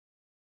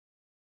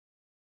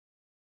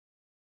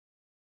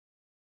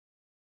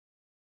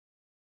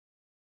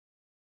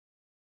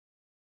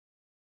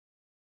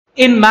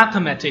In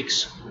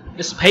mathematics,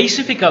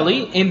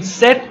 specifically in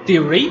set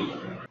theory,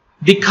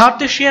 the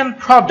Cartesian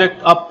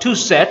product of two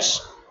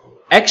sets,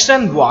 x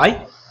and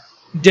y,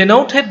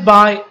 denoted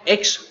by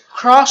x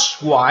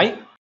cross y,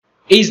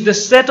 is the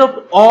set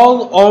of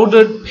all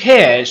ordered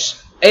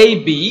pairs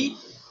AB,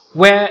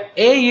 where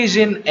A is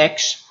in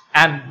x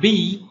and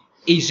B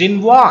is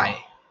in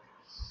y.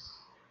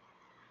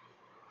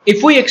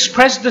 If we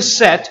express the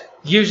set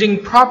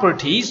using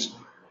properties,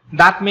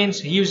 that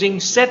means using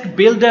set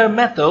builder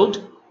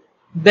method,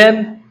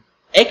 then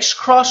x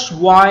cross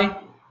y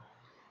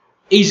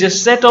is a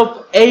set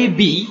of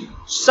AB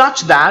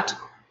such that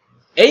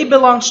A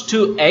belongs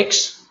to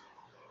x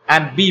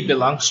and B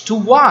belongs to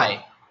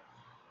y.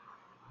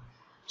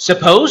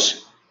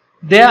 Suppose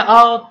there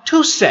are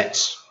two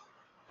sets,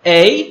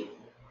 A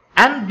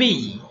and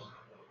B,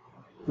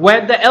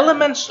 where the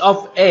elements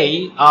of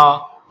A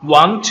are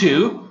 1,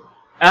 2,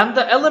 and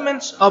the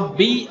elements of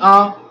B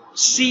are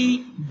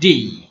C,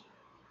 D.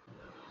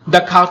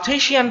 The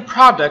Cartesian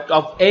product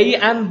of A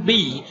and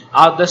B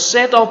are the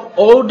set of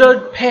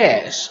ordered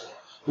pairs,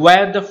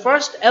 where the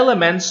first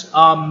elements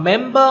are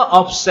member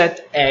of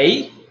set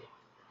A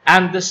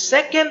and the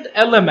second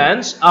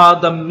elements are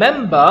the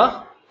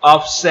member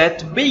of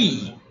set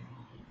B.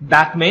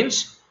 That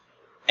means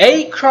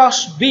A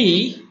cross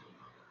B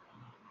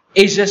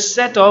is a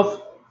set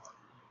of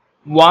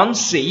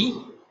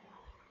 1C,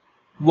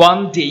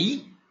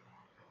 1D,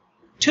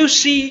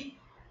 2C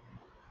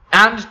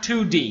and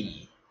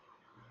 2D.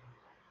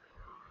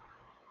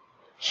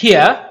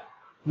 Here,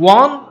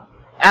 1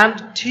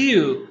 and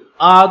 2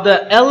 are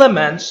the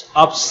elements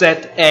of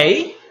set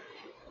A,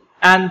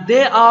 and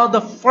they are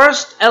the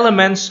first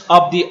elements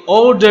of the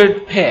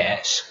ordered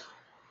pairs.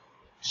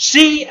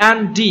 C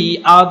and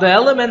D are the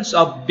elements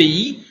of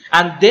B,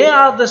 and they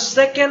are the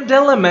second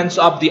elements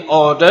of the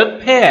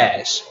ordered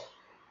pairs.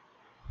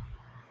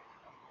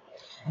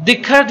 The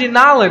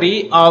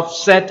cardinality of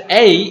set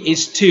A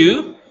is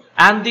 2,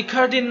 and the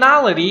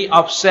cardinality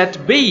of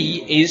set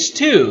B is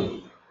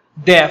 2.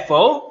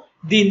 Therefore,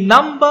 the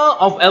number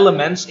of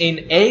elements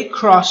in A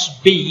cross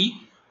B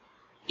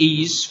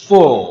is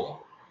 4.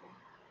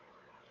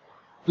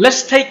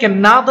 Let's take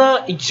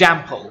another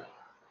example.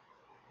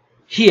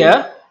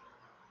 Here,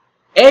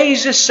 A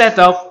is a set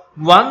of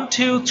 1,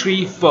 2,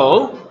 3,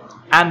 4,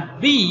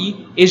 and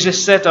B is a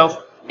set of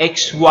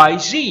x, y,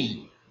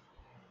 z.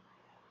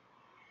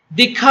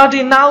 The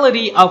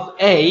cardinality of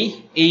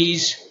A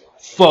is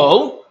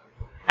 4,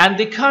 and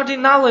the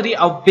cardinality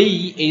of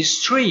B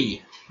is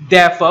 3.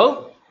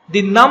 Therefore,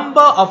 the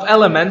number of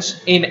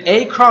elements in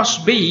A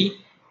cross B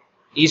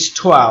is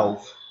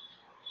 12.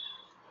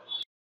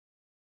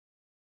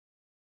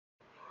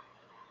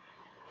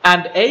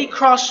 And A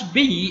cross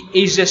B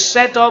is a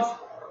set of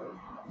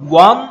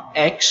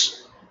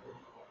 1x,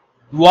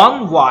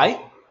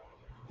 1y,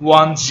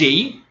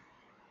 1z,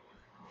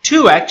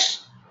 2x,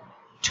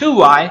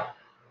 2y,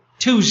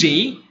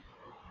 2z,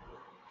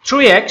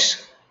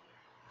 3x,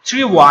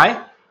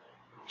 3y,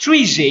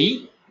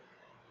 3z,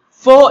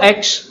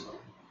 4x,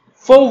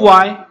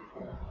 4y,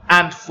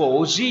 and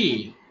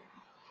 4z.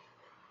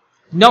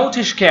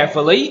 Notice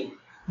carefully,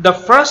 the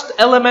first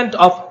element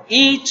of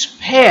each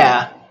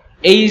pair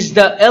is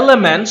the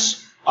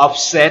elements of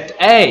set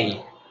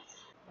A,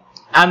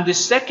 and the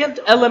second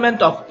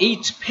element of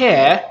each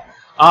pair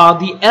are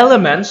the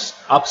elements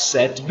of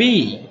set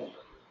B.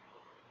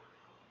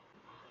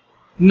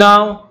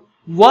 Now,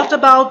 what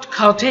about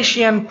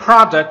Cartesian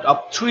product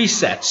of three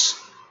sets?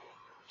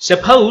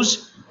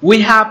 Suppose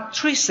we have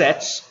three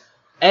sets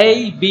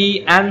A,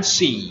 B, and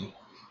C.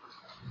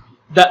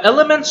 The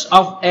elements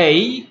of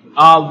A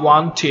are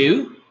 1,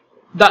 2.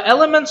 The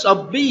elements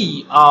of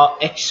B are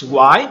x,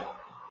 y.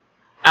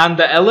 And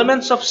the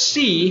elements of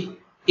C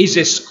is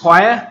a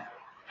square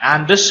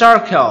and a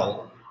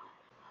circle.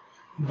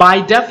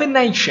 By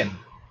definition,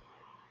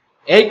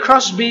 A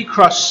cross B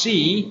cross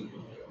C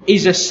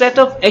is a set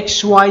of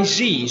x, y,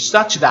 z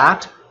such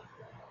that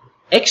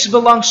x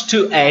belongs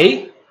to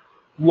A,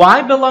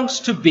 y belongs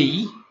to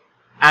B,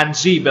 and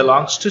z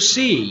belongs to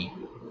C.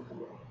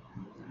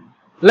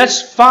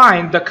 Let's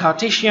find the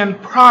Cartesian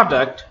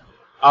product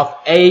of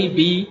A,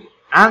 B,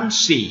 and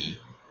C.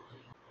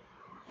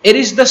 It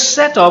is the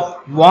set of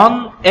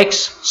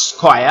 1x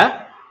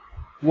square,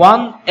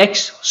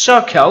 1x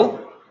circle,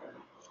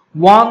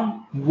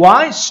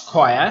 1y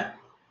square,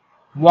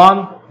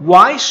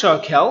 1y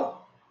circle,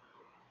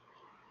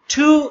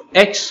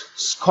 2x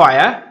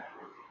square,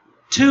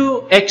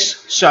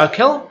 2x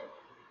circle,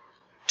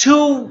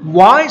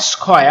 2y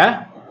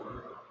square,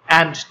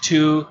 and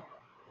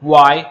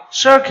 2y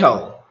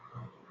circle.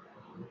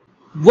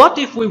 What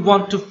if we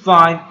want to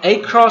find A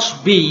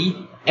cross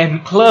B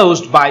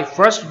enclosed by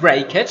first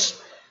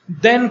brackets,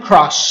 then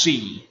cross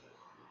C?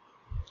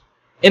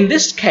 In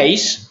this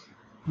case,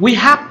 we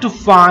have to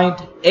find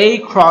A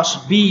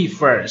cross B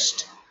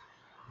first.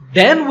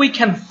 Then we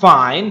can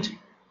find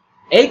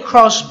A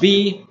cross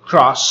B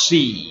cross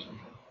C.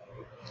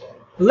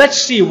 Let's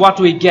see what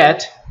we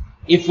get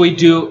if we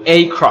do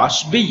A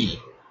cross B.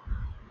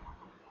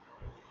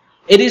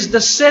 It is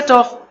the set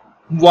of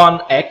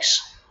 1x,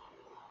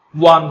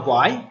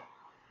 1y,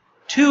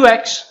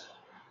 2x,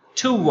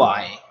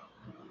 2y.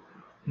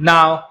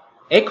 Now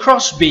A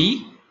cross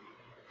B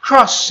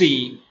cross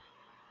C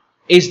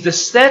is the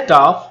set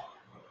of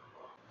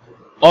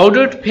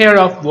ordered pair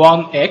of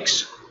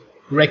 1x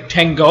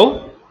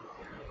rectangle,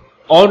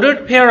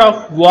 ordered pair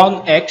of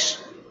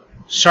 1x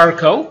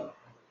circle,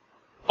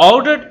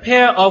 ordered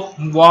pair of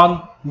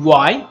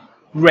 1y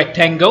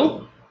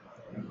rectangle,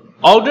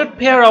 ordered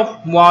pair of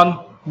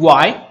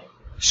 1y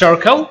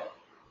circle,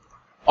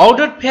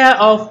 ordered pair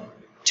of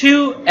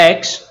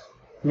 2x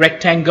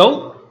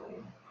rectangle,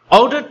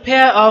 ordered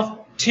pair of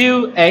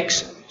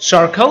 2x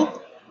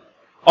circle,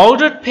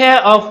 ordered pair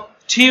of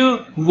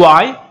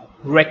 2y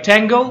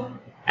rectangle,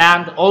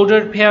 and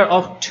ordered pair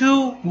of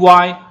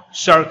 2y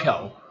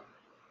circle.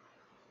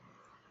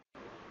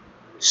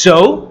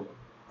 So,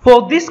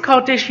 for this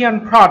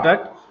Cartesian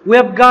product, we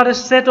have got a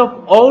set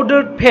of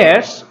ordered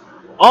pairs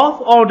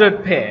of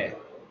ordered pair.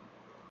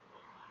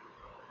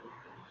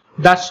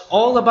 That's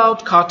all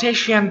about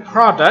Cartesian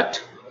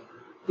product.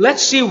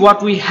 Let's see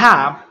what we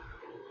have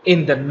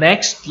in the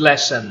next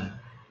lesson.